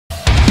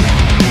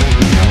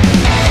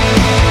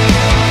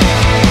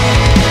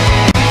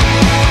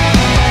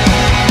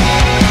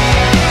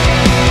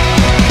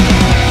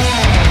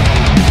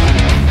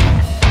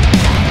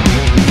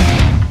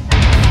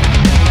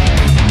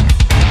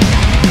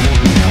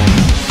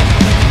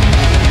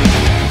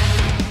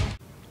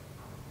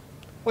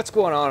What's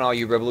going on, all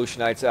you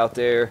Revolutionites out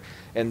there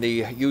in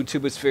the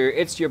YouTubeosphere?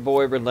 It's your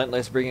boy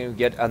Relentless, bringing you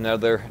yet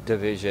another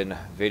Division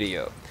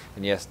video.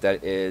 And yes,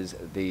 that is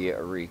the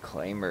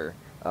Reclaimer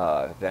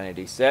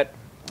vanity set.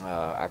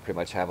 I pretty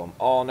much have them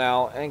all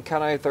now, and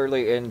kind of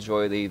thoroughly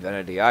enjoy the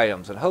vanity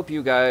items. And hope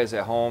you guys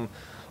at home,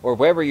 or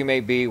wherever you may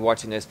be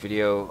watching this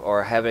video,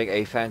 are having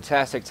a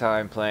fantastic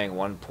time playing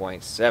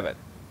 1.7.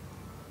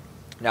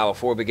 Now,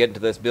 before we get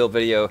into this build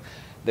video,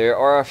 there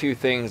are a few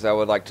things I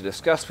would like to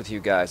discuss with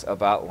you guys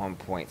about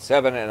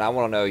 1.7, and I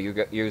want to know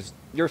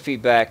your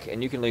feedback,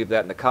 and you can leave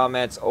that in the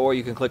comments, or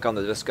you can click on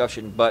the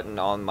discussion button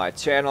on my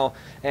channel,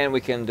 and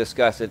we can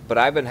discuss it. But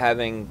I've been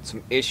having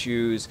some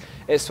issues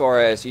as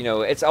far as, you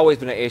know, it's always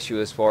been an issue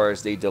as far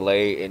as the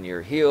delay in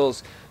your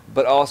heals,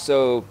 but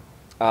also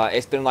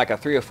it's been like a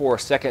 3 or 4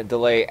 second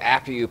delay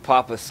after you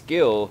pop a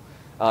skill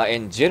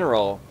in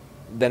general.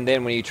 Then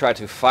when you try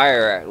to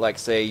fire, like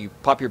say you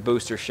pop your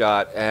booster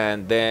shot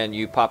and then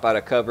you pop out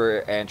of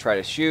cover and try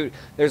to shoot,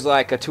 there's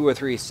like a 2 or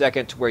 3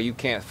 second to where you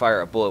can't fire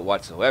a bullet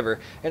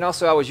whatsoever. And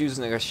also I was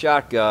using a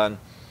shotgun,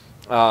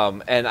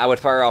 and I would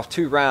fire off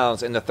 2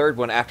 rounds, and the third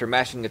one, after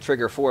mashing the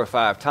trigger 4 or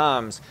 5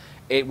 times,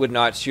 it would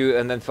not shoot.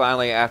 And then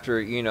finally,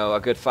 after, you know, a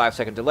good 5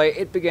 second delay,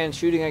 it began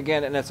shooting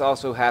again. And that's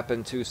also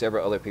happened to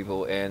several other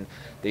people in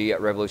the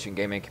Revolution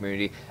gaming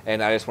community,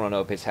 and I just want to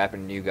know if it's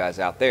happening to you guys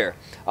out there.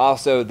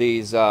 Also,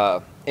 these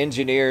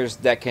engineers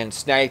that can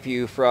snipe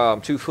you from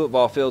 2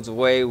 football fields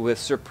away with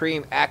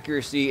supreme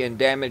accuracy and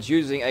damage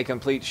using a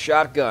complete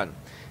shotgun.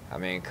 I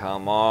mean,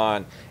 come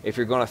on. If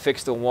you're going to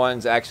fix the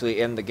ones actually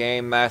in the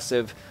game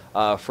massive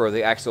for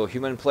the actual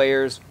human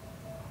players,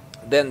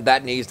 then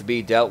that needs to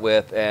be dealt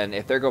with. And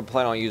if they're going to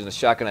plan on using a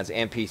shotgun as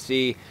an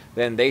NPC,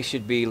 then they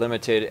should be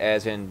limited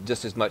as in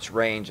just as much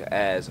range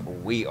as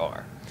we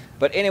are.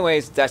 But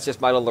anyways, that's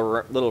just my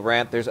little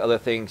rant. There's other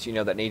things, you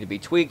know, that need to be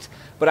tweaked,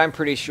 but I'm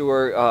pretty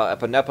sure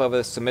if enough of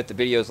us submit the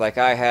videos like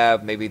I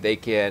have, maybe they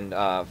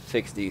can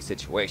fix these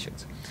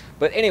situations.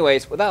 But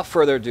anyways, without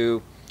further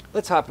ado,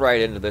 let's hop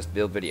right into this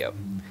build video.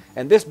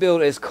 And this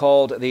build is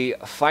called the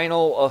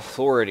Final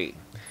Authority.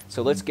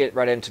 So let's get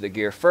right into the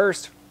gear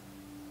first.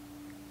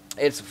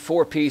 It's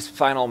 4-piece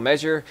final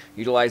measure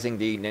utilizing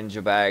the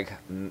Ninja Bag.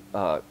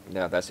 No,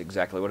 that's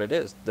exactly what it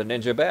is, the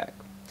Ninja Bag.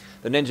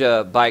 The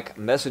Ninja Bike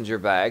Messenger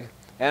Bag,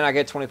 and I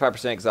get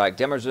 25% exotic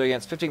damage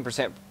resilience,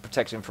 15%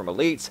 protection from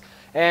elites,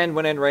 and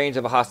when in range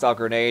of a hostile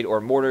grenade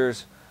or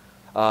mortars,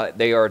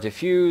 they are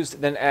diffused,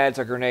 then adds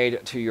a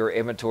grenade to your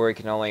inventory.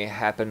 Can only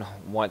happen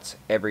once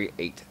every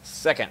 8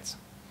 seconds.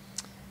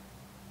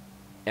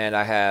 And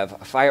I have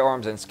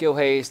firearms and skill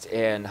haste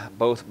in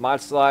both mod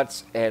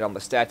slots, and on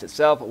the stats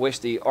itself, I wish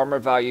the armor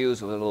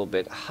values were a little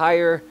bit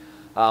higher,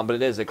 but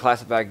it is a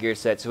classified gear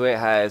set, so it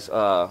has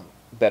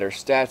better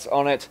stats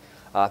on it.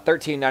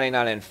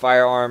 $13.99 in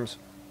firearms.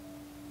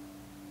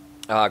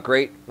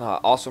 Great,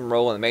 awesome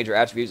roll in the major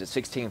attributes at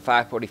 16,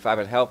 545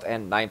 in health,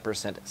 and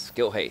 9%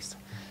 skill haste.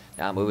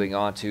 Now moving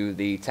on to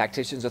the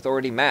Tactician's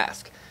Authority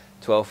Mask.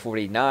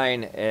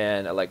 1249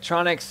 in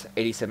electronics,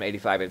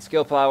 8785 in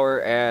skill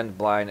power, and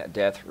blind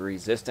death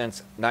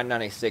resistance.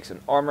 996 in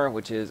armor,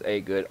 which is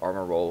a good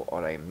armor roll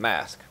on a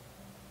mask.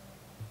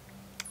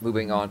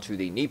 Moving on to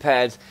the knee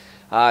pads.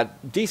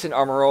 Decent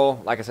armor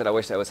roll. Like I said, I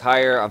wish that was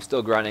higher. I'm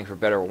still grinding for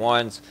better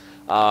ones.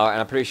 And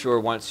I'm pretty sure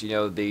once, you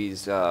know,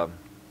 these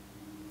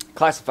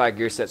classified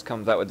gear sets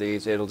comes out with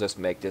these, it'll just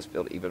make this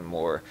build even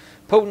more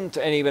potent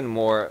and even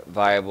more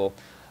viable.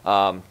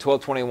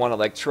 1221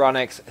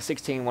 electronics,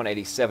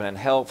 16187 in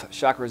health,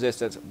 shock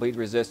resistance, bleed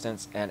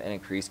resistance, and an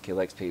increased kill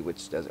XP,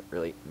 which doesn't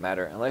really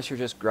matter unless you're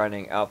just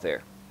grinding out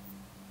there.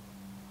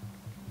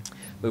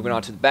 Moving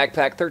on to the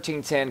backpack,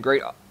 1310,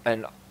 great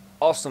and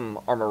awesome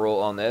armor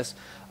roll on this.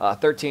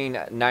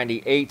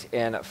 1398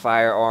 in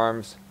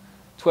firearms,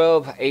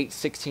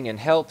 12,816 in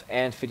health,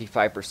 and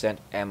 55%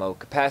 ammo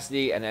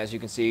capacity. And as you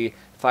can see,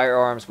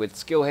 firearms with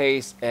skill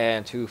haste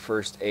and 2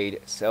 first aid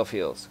self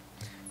heals.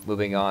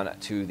 Moving on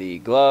to the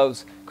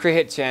gloves, crit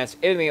hit chance,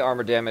 enemy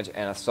armor damage,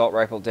 and assault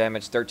rifle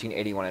damage.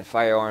 1381 in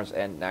firearms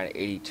and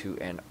 982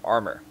 in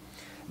armor.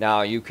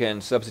 Now you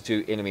can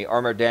substitute enemy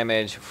armor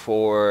damage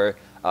for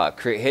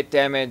crit hit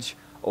damage,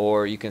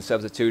 or you can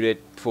substitute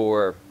it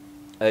for,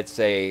 let's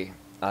say,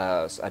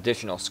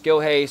 additional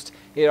skill haste.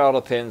 It all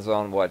depends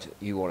on what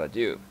you want to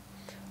do.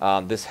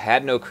 This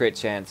had no crit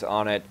chance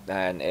on it,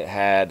 and it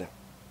had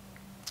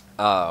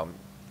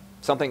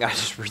something I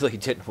just really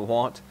didn't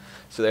want,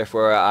 so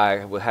therefore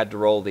I had to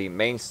roll the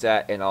main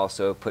stat and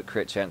also put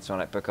crit chance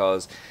on it,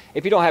 because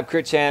if you don't have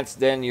crit chance,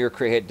 then your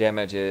crit hit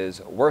damage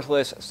is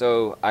worthless.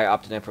 So I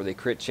opted in for the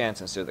crit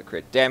chance instead of the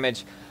crit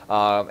damage,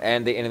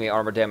 and the enemy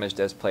armor damage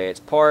does play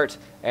its part,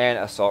 and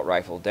assault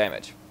rifle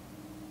damage.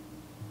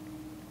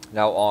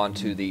 Now on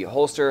to the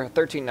holster,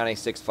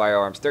 1396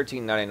 firearms,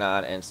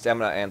 1399 in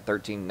stamina, and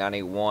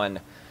 1391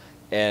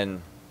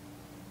 in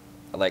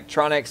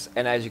electronics,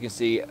 and as you can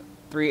see,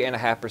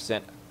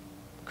 3.5%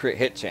 crit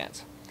hit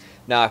chance.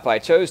 Now if I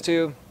chose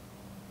to,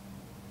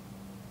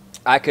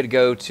 I could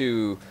go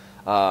to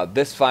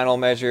this final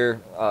measure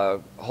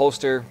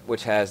holster,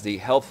 which has the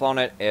health on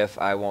it, if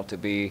I want to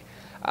be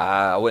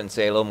I wouldn't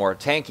say a little more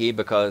tanky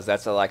because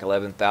that's like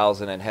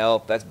 11,000 in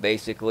health. That's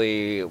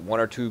basically 1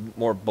 or 2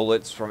 more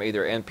bullets from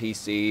either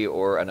NPC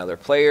or another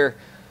player.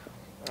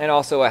 And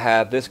also I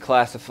have this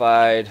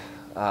classified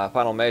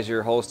final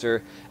measure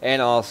holster,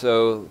 and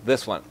also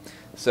this one.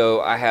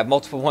 So I have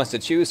multiple ones to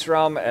choose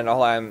from, and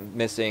all I'm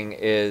missing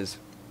is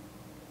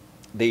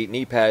the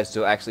knee pads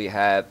to actually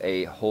have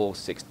a whole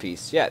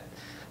 6-piece yet.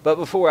 But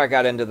before I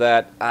got into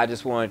that, I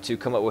just wanted to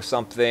come up with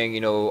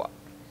something,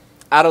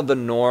 out of the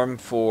norm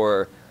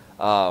for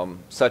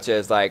such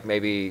as like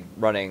maybe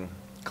running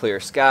Clear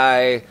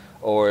Sky,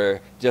 or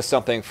just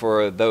something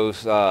for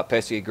those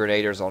pesky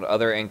grenadiers on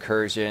other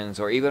incursions,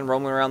 or even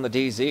roaming around the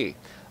DZ.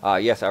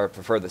 Yes, I would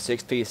prefer the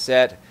 6-piece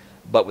set,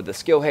 but with the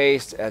skill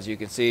haste, as you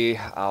can see,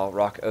 I'll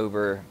rock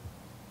over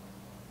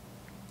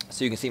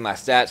so you can see my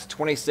stats: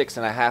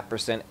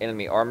 26.5%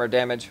 enemy armor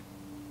damage.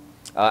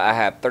 I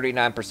have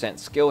 39%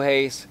 skill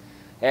haste,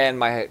 and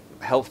my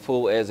health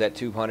pool is at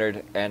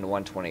 200 and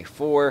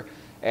 124,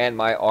 and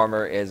my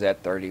armor is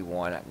at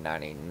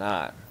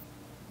 3199.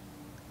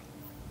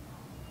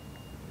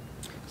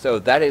 So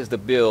that is the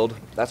build.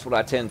 That's what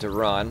I tend to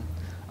run.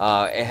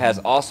 It has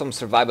awesome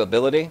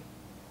survivability.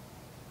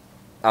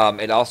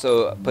 It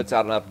also puts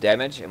out enough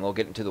damage, and we'll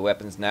get into the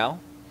weapons now,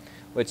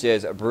 which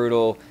is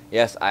brutal.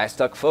 Yes, I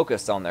stuck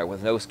focused on there.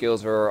 With no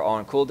skills or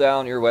on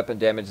cooldown, your weapon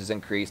damage is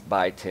increased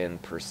by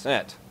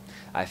 10%.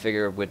 I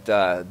figured with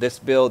this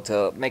build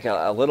to make it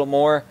a little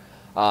more,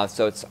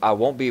 so I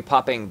won't be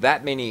popping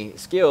that many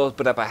skills,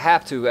 but if I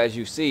have to, as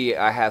you see,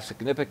 I have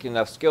significant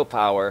enough skill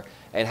power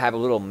and have a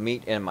little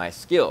meat in my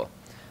skill.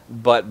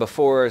 But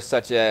before,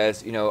 such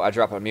as, I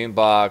drop a immune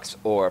box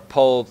or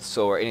pulse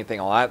or anything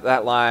on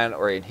that line,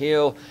 or in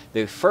heal,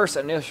 the first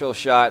initial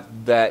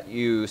shot that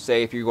you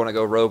say, if you're going to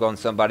go rogue on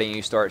somebody and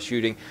you start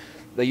shooting,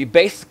 that you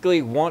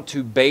basically want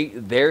to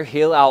bait their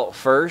heal out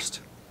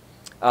first,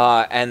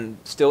 and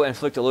still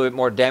inflict a little bit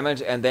more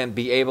damage, and then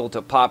be able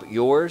to pop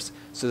yours,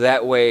 so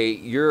that way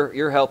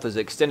your health is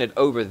extended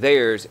over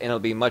theirs, and it'll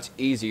be much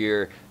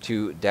easier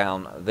to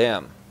down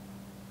them.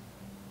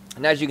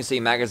 And as you can see,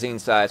 magazine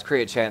size, crit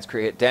hit chance,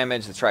 crit hit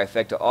damage, the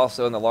trifecta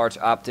also in the large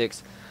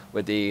optics,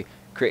 with the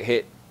crit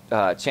hit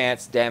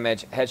chance,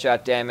 damage,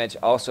 headshot damage,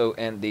 also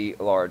in the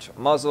large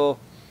muzzle,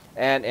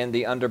 and in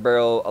the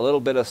underbarrel, a little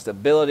bit of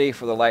stability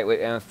for the lightweight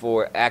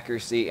M4,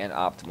 accuracy and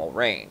optimal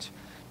range.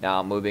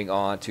 Now moving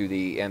on to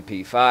the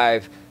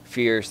MP5,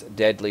 fierce,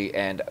 deadly,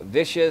 and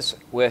vicious,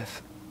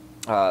 with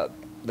the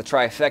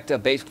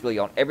trifecta basically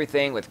on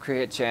everything, with crit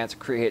hit chance,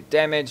 crit hit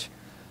damage,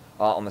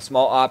 on the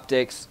small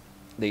optics,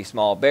 the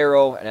small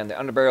barrel, and then the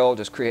underbarrel,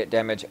 just crit hit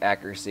damage,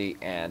 accuracy,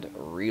 and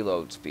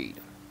reload speed.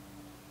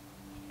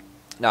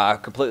 Now, I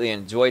completely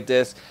enjoyed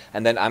this,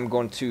 and then I'm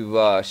going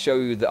to show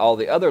you all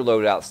the other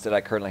loadouts that I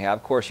currently have.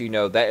 Of course,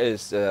 that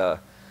is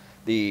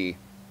the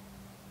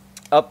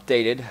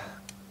updated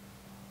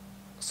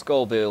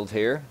skull build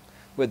here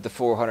with the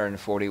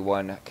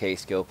 441k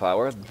skill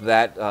power.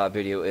 That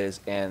video is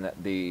in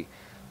the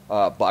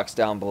box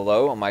down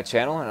below on my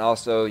channel, and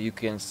also you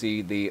can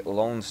see the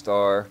Lone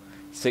Star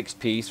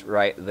 6-piece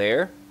right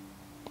there.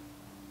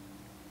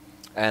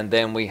 And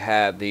then we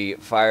have the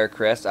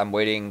Firecrest.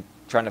 I'm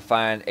trying to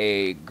find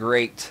a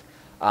great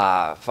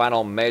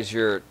final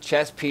measure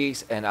chest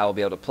piece, and I'll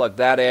be able to plug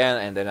that in.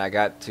 And then I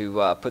got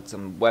to put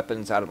some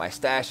weapons out of my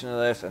stash into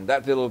this, and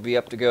that video will be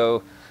up to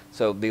go.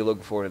 So be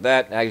looking forward to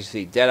that. And as you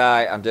see,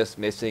 Deadeye, I'm just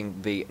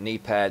missing the knee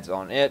pads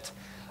on it.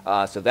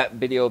 So that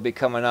video will be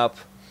coming up.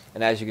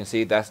 And as you can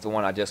see, that's the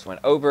one I just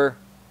went over.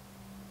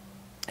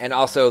 And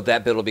also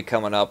that build will be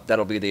coming up.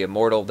 That'll be the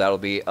Immortal. That'll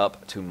be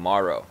up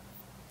tomorrow.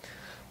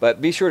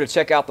 But be sure to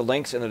check out the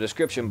links in the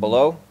description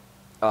below.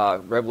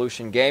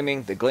 Revolution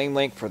Gaming, the Gleam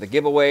link for the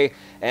giveaway.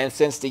 And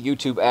since the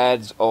YouTube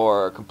ads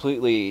are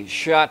completely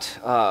shut,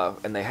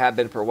 and they have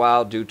been for a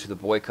while due to the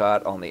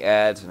boycott on the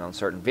ads and on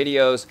certain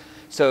videos.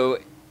 So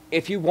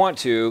if you want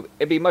to,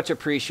 it'd be much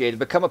appreciated.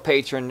 Become a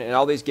patron in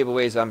all these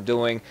giveaways I'm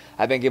doing.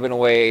 I've been giving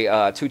away 2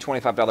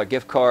 $25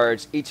 gift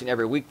cards each and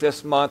every week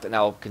this month, and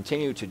I'll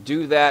continue to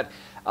do that.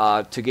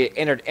 To get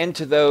entered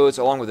into those,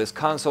 along with this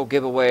console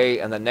giveaway,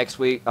 and then next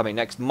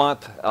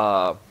month,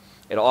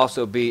 it'll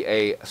also be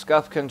a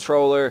SCUF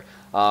controller.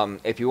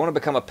 If you want to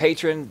become a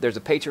patron, there's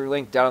a Patreon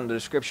link down in the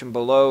description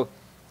below.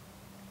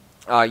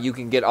 You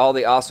can get all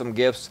the awesome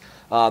gifts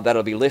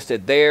that'll be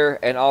listed there,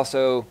 and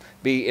also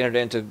be entered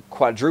into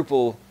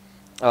quadruple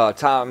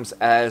times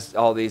as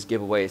all these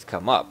giveaways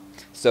come up.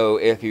 So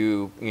if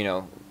you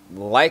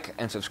like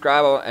and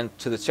subscribe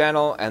to the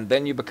channel, and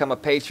then you become a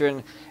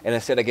patron, and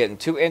instead of getting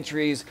 2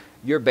 entries,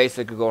 you're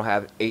basically going to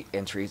have 8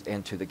 entries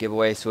into the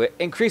giveaway. So it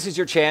increases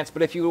your chance.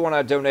 But if you want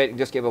to donate and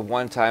just give a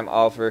one-time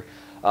offer,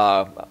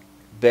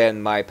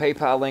 then my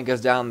PayPal link is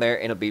down there,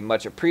 and it'll be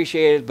much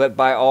appreciated. But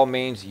by all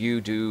means,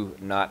 you do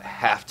not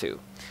have to.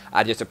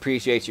 I just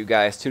appreciate you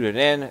guys tuning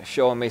in,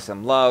 showing me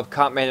some love,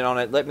 commenting on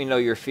it, let me know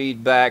your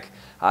feedback.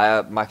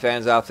 My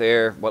fans out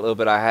there, what little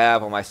bit I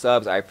have on my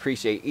subs, I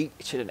appreciate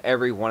each and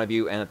every one of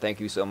you, and thank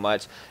you so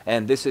much.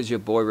 And this is your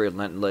boy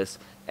Relentless,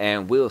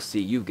 and we'll see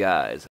you guys